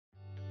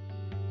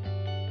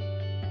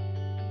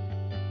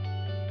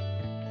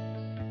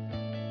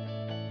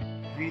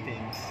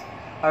Greetings.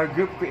 Our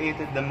group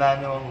created the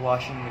manual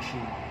washing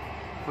machine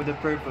for the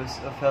purpose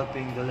of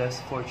helping the less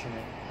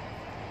fortunate.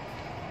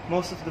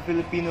 Most of the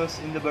Filipinos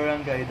in the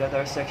barangay that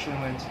our section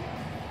went to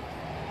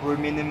were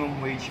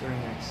minimum wage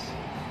earners.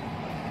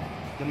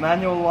 The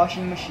manual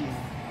washing machine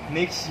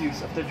makes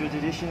use of the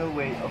traditional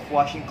way of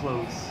washing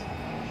clothes,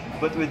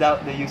 but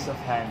without the use of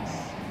hands.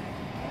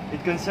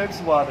 It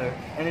conserves water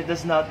and it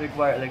does not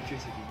require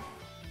electricity.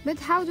 But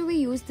how do we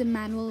use the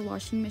manual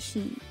washing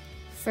machine?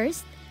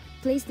 First,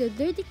 place the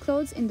dirty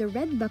clothes in the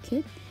red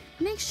bucket.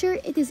 Make sure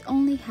it is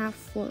only half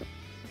full.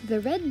 The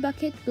red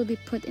bucket will be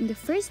put in the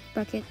first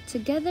bucket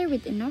together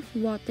with enough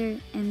water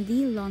and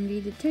the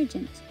laundry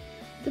detergent.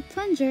 The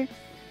plunger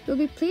will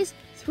be placed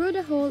through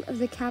the hole of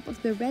the cap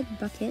of the red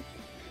bucket.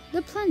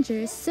 The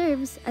plunger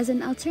serves as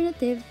an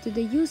alternative to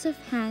the use of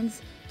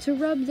hands to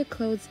rub the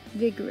clothes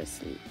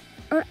vigorously,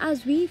 or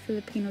as we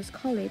Filipinos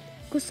call it,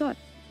 kusot.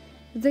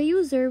 The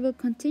user will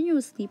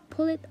continuously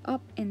pull it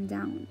up and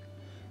down.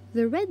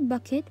 The red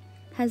bucket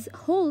has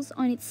holes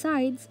on its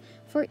sides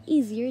for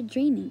easier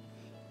draining.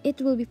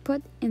 It will be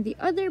put in the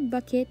other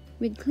bucket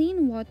with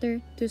clean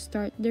water to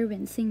start the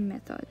rinsing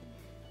method.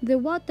 The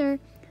water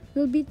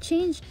will be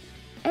changed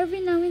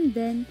every now and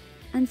then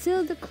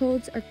until the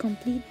clothes are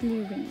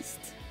completely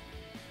rinsed.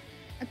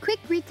 A quick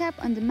recap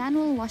on the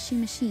manual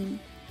washing machine.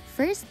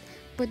 First,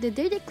 put the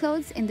dirty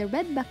clothes in the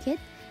red bucket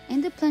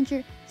and the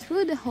plunger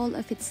through the hole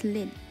of its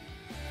lid.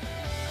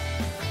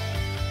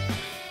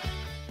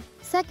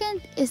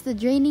 Second is the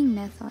draining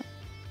method.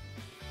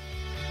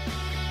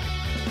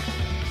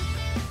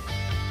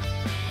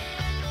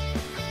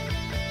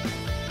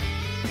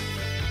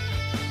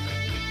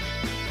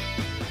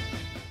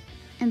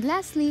 And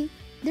lastly,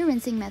 the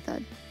rinsing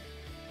method.